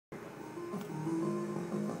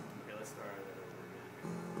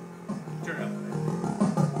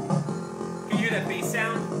get a bass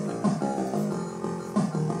sound?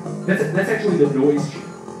 That's actually the noise channel.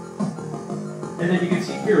 And then you can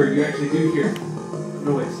see here, you actually do hear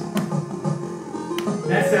noise.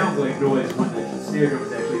 That sounds like noise when the snare drum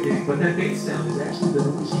is actually hitting, but that bass sound is actually the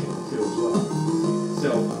noise channel too as well.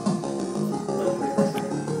 So, let's play for a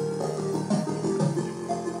second.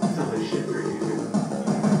 That sounds like shit for you too.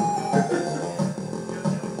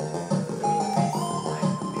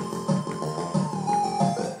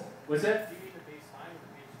 What's that? Do you mean the bass line or the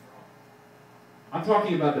bass drum? I'm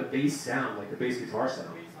talking about the bass sound, like the bass guitar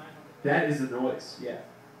sound. That is the noise, yeah,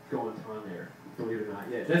 going on there, believe it or not.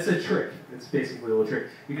 Yeah, that's a trick. It's basically a little trick.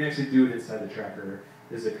 You can actually do it inside the tracker.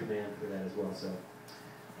 There's a command for that as well, so.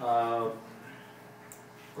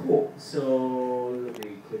 Cool, so let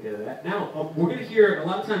me click out of that. Now, we're going to hear, a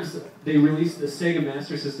lot of times they release the Sega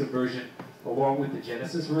Master System version along with the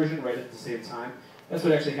Genesis version right at the same time. That's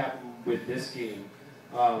what actually happened with this game.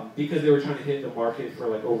 Because they were trying to hit the market for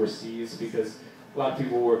like overseas, because a lot of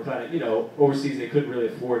people were kind of, you know, overseas, they couldn't really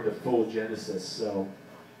afford the full Genesis, so,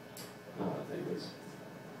 anyways.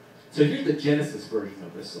 So here's the Genesis version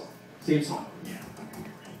of this song. Same song. Yeah.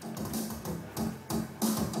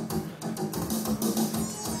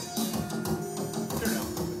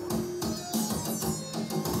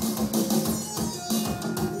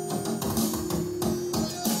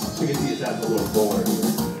 You can see it has a little bowler here.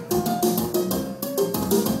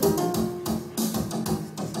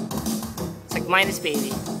 Minus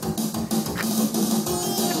baby.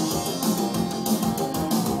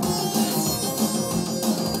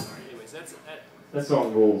 Anyways, that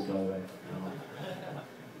song rules, by the way.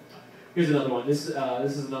 Here's another one. This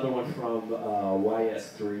is another one from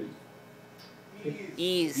YS3.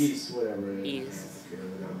 Ease. Whatever it is. Ease.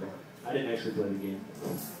 I didn't actually play the game.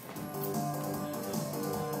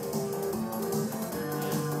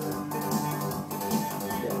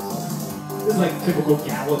 This is like typical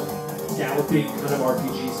galloping kind of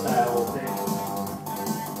RPG style thing.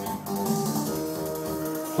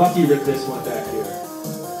 Bucky ripped this one back here.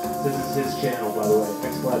 This is his channel, by the way,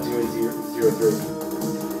 xCloud003.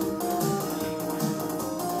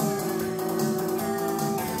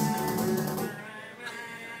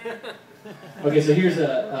 Okay, so here's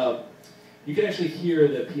a, you can actually hear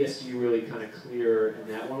the PSG really kind of clear in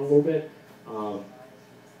that one a little bit.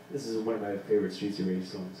 This is one of my favorite Streets of Rage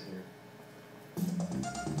songs here.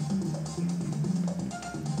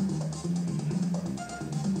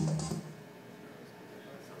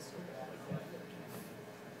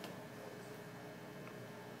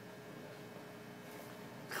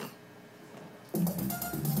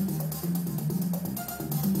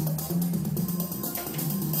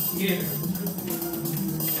 Yeah.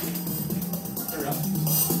 Turn it up.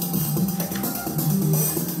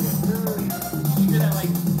 You hear that,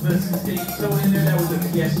 like, the sticky tone in there? That was a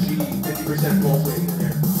PSG 50% volt rate in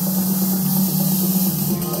there.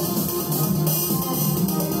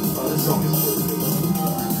 Oh, this song is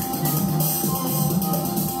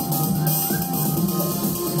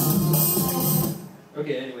cool.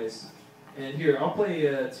 Okay, anyways. And here, I'll play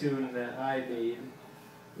a tune that I made.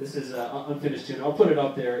 This is an unfinished tune. I'll put it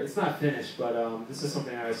up there. It's not finished, but this is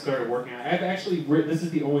something I started working on. I've actually written, this is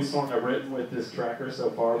the only song I've written with this tracker so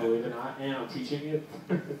far, believe it or not, and I'm teaching it.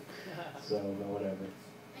 So, whatever.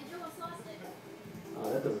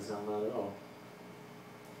 Oh, that doesn't sound loud at all.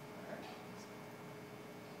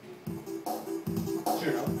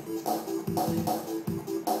 Sure enough.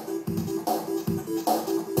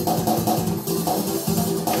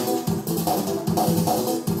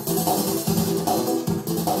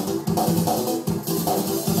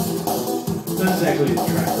 This is actually the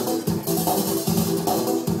tracker.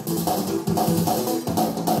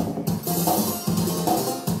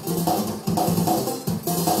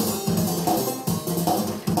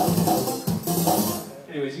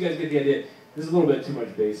 Anyways, you guys get the idea. There's a little bit too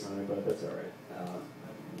much bass on it, but that's all right.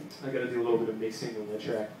 I got to do a little bit of mixing on the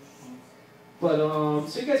track. But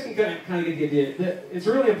so you guys can kind of get the idea. It's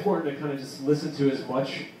really important to kind of just listen to as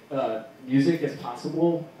much music as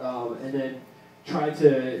possible, and then try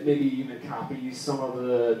to maybe even copy some of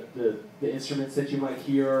the instruments that you might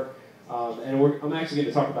hear. And I'm actually going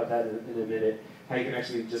to talk about that in a minute, how you can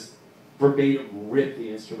actually just verbatim rip the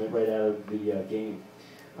instrument right out of the game.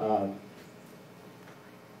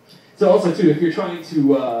 So also too, if you're trying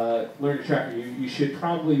to learn a tracker, you should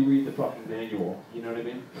probably read the fucking manual, you know what I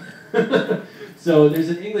mean? So there's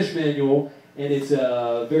an English manual, and it's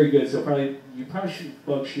very good, so you probably shouldn't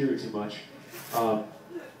bug Shearer too much.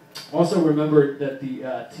 Also remember that the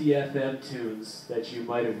TFM tunes that you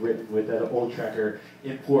might have written with that old tracker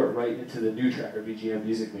import right into the new tracker, VGM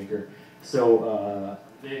Music Maker. So,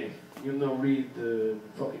 man, you know, read the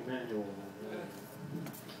fucking manual.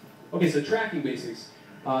 Okay, so tracking basics.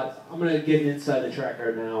 I'm going to get inside the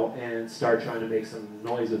tracker now and start trying to make some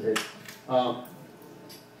noise with it.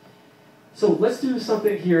 So let's do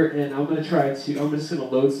something here, and I'm just going to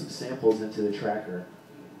load some samples into the tracker.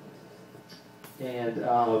 And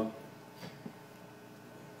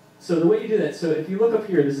so the way you do that, so if you look up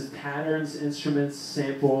here, this is patterns, instruments,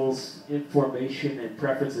 samples, information, and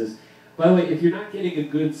preferences. By the way, if you're not getting a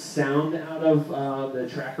good sound out of the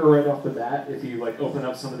tracker right off the bat, if you like open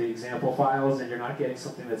up some of the example files and you're not getting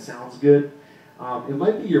something that sounds good, it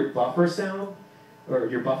might be your buffer sound, or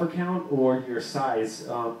your buffer count, or your size.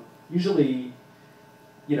 Usually,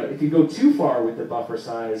 you know, if you go too far with the buffer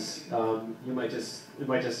size, it might just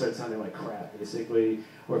start sounding like crap, basically.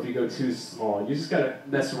 Or if you go too small, you just gotta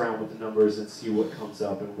mess around with the numbers and see what comes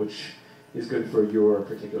up and which is good for your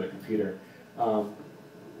particular computer.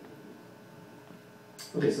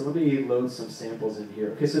 Okay, so let me load some samples in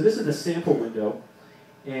here. Okay, so this is the sample window,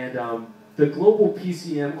 and the global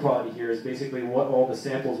PCM quality here is basically what all the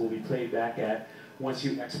samples will be played back at once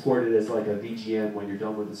you export it as like a VGM when you're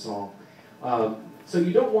done with the song. So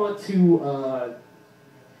you don't want to,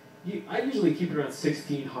 I usually keep it around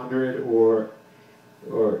 1600 or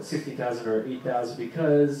 16,000 or 8,000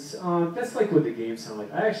 because that's like what the games sound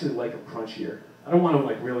like. I actually like them crunchier. I don't want them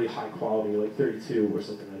like really high quality, like 32 or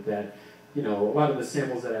something like that. You know, a lot of the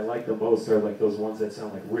samples that I like the most are like those ones that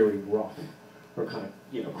sound like really rough or kind of,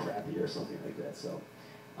 you know, crappy or something like that. So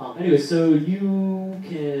anyway, so you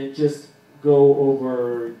can just go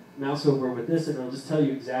over, mouse over with this, and it'll just tell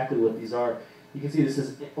you exactly what these are. You can see this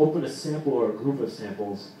says open a sample or a group of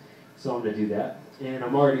samples. So I'm going to do that. And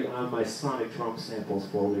I'm already on my Sonic Drum Samples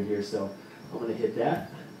folder here, so I'm going to hit that.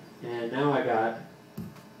 And now I got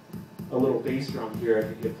a little bass drum here I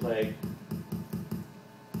can hit play.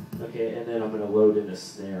 Okay, and then I'm going to load in a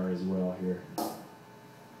snare as well here.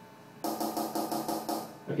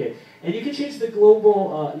 Okay, and you can change the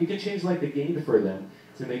global, you can change like the gain for them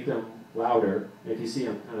to make them louder. If you see,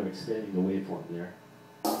 I'm kind of expanding the waveform there.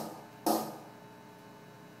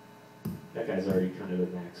 That guy's already kind of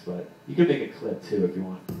at max, but you can make a clip too if you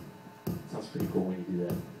want. Sounds pretty cool when you do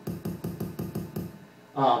that.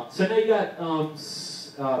 So now you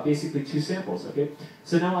got basically two samples, okay?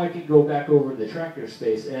 So now I can go back over the tracker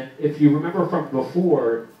space, and if you remember from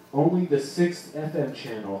before, only the 6th FM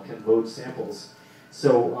channel can load samples.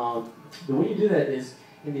 So the way you do that is,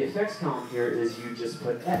 in the effects column here, is you just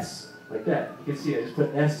put S, like that. You can see I just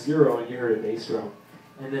put S0 and you heard a bass drum.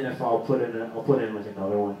 And then if I'll put in like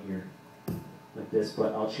another one here, like this,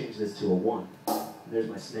 but I'll change this to a 1. And there's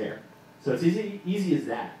my snare. So it's easy as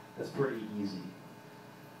that. That's pretty easy.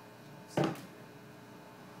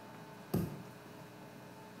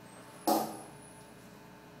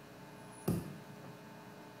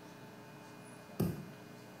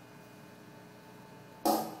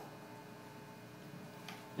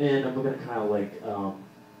 And I'm going to kind of like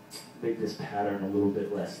make this pattern a little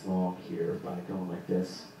bit less long here by going like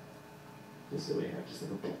this. Just so we have just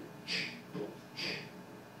like a boom,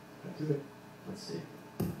 boom, let's see.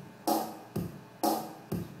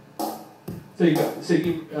 So you go. So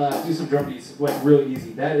you do some drum beats like real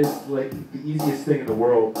easy. That is like the easiest thing in the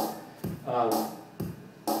world. So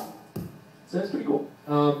that's pretty cool.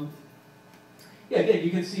 Yeah, again, you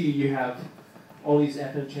can see you have all these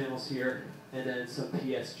FM channels here, and then some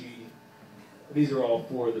PSG. These are all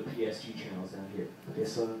for the PSG channels down here. Okay,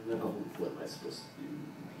 so now what am I supposed to do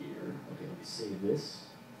here? Okay, let me save this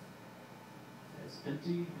as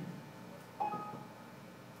empty.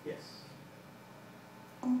 Yes.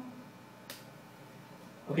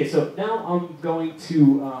 Okay, so now I'm going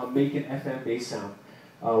to make an FM bass sound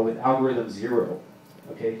with algorithm 0.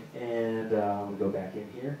 Okay, and I'm going to go back in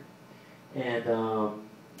here. And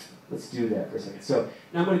let's do that for a second. So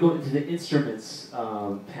now I'm going to go into the instruments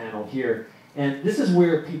panel here. And this is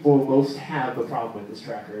where people most have the problem with this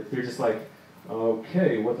tracker. They're just like,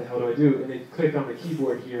 okay, what the hell do I do? And they click on the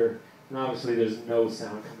keyboard here, and obviously there's no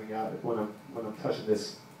sound coming out when I'm touching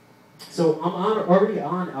this. So I'm already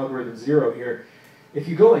on algorithm 0 here. If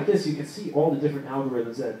you go like this, you can see all the different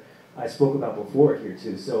algorithms that I spoke about before here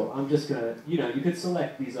too. So I'm just gonna, you could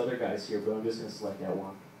select these other guys here, but I'm just gonna select that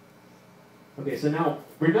one. Okay, so now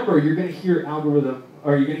remember, you're gonna hear algorithm,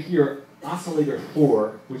 or you're gonna hear oscillator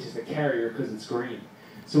 4, which is the carrier because it's green.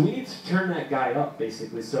 So we need to turn that guy up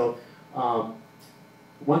basically. So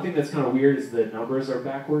one thing that's kind of weird is the numbers are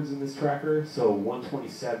backwards in this tracker. So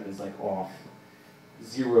 127 is like off.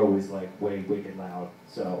 0 is like way wicked loud.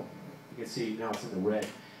 So you can see now it's in the red.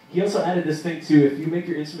 He also added this thing too. If you make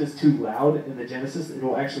your instruments too loud in the Genesis, it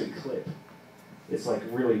will actually clip. It's like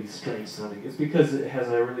really strange sounding. It's because it has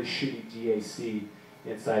a really shitty DAC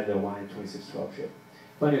inside the line 2612 chip.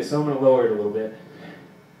 But anyway, so I'm going to lower it a little bit.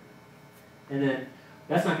 And then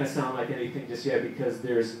that's not going to sound like anything just yet because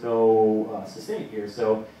there's no sustain here.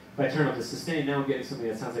 So if I turn up the sustain, now I'm getting something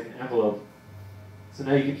that sounds like an envelope. So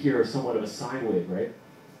now you can hear somewhat of a sine wave, right?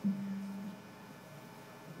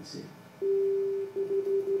 Let's see.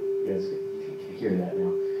 You guys can hear that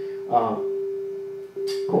now.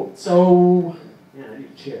 Cool. So, man, I need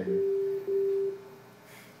a chair here.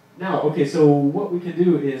 Now, okay, so what we can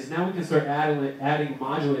do is now we can start adding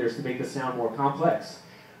modulators to make the sound more complex.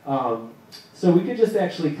 So we could just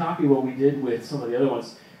actually copy what we did with some of the other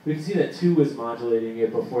ones. We can see that 2 was modulating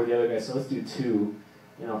it before the other guy, so let's do 2.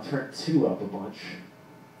 And I'll turn 2 up a bunch.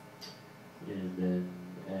 And then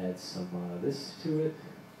add some this to it.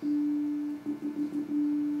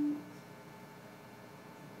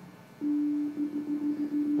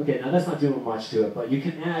 Okay, now that's not doing much to it, but you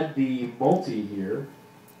can add the multi here.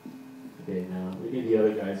 Okay, now we need the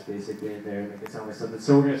other guys basically in there to make it sound like something.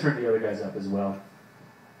 So we're going to turn the other guys up as well.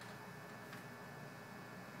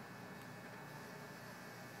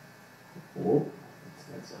 Whoa, what's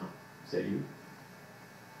that sound? Is that you?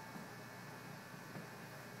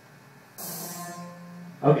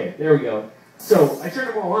 Okay, there we go. So I turned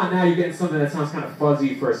them all on. Now you're getting something that sounds kind of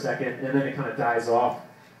fuzzy for a second, and then it kind of dies off.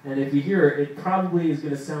 And if you hear it, it probably is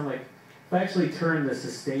going to sound like, if I actually turn the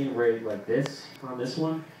sustain rate like this on this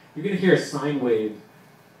one, you're going to hear a sine wave.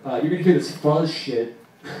 You're going to hear this fuzz shit,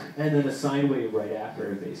 and then a sine wave right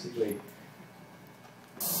after it, basically.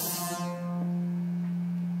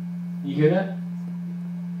 You hear that?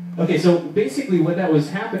 Okay, so basically what that was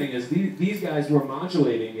happening is these guys were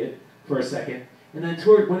modulating it for a second, and then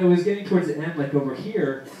when it was getting towards the end, like over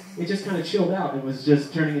here, it just kind of chilled out and was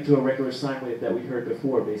just turning into a regular sine wave that we heard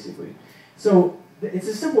before, basically. So it's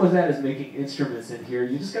as simple as that as making instruments in here.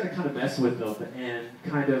 You just got to kind of mess with them and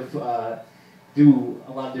kind of do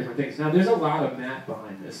a lot of different things. Now, there's a lot of math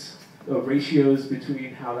behind this, ratios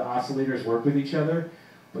between how the oscillators work with each other,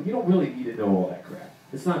 but you don't really need to know all that crap.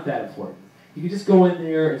 It's not that important. You can just go in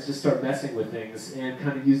there and just start messing with things and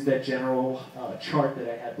kind of use that general chart that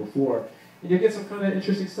I had before, and you'll get some kind of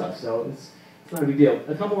interesting stuff. So it's not a big deal.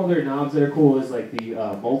 A couple other knobs that are cool is like the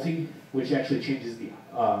multi, which actually changes the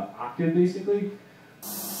octave, basically,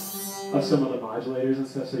 of some of the modulators and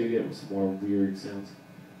stuff, so you get some more weird sounds.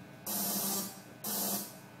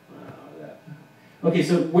 Okay,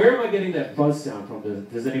 so where am I getting that fuzz sound from?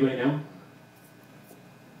 Does anybody know?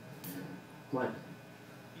 Glenn?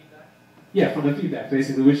 Feedback? Yeah, from the feedback,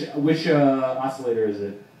 basically. Which oscillator is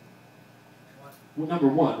it? Well, number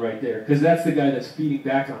 1 right there, because that's the guy that's feeding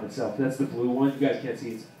back on itself. That's the blue one. You guys can't see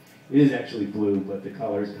it. It is actually blue, but the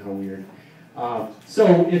color is kind of weird.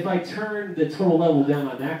 So if I turn the total level down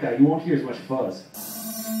on that guy, you won't hear as much fuzz.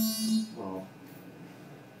 Well,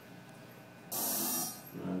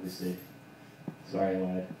 let me see. Sorry, I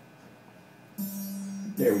lied.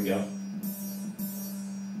 There we go.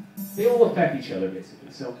 They all affect each other,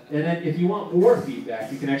 basically. So, and then if you want more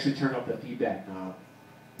feedback, you can actually turn up the feedback knob.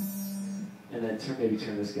 And then maybe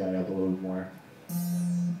turn this guy up a little bit more.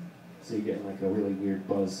 So you're getting like a really weird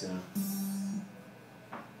buzz sound.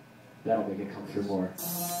 That'll make it come through more.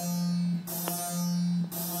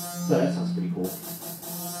 So that sounds pretty cool.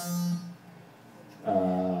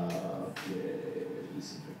 Okay, let's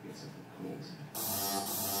see if I can get something cool.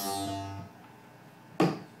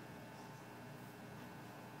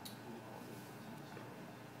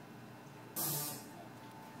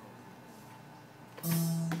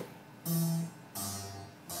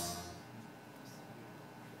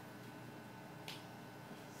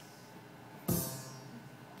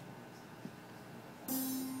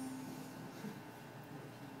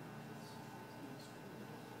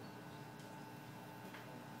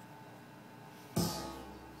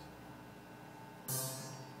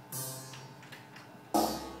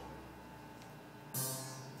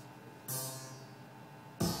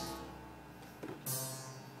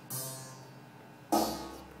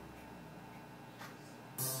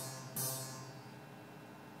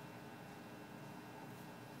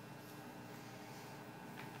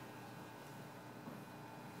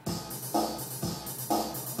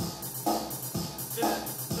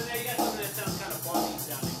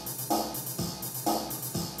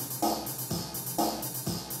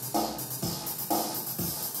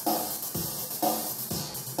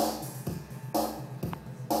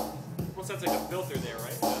 Sounds like a filter there,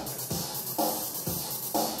 right?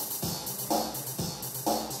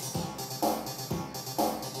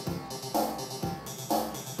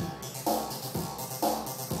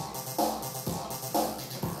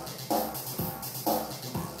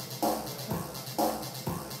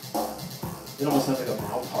 It almost sounds like a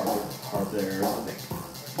mouth harp there or something.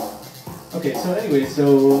 Okay, so anyway,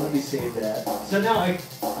 so let me save that. So now I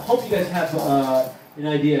hope you guys have an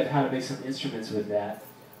idea of how to make some instruments with that.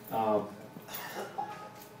 Can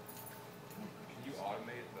you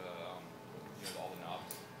automate all the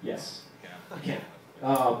knobs? Yes, You you can.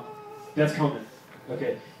 That's coming.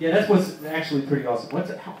 Okay, yeah, that's what's actually pretty awesome. What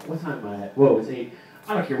time am I at? Whoa, it's 8.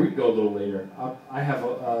 I don't care. We can go a little later. I have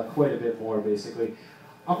quite a bit more, basically.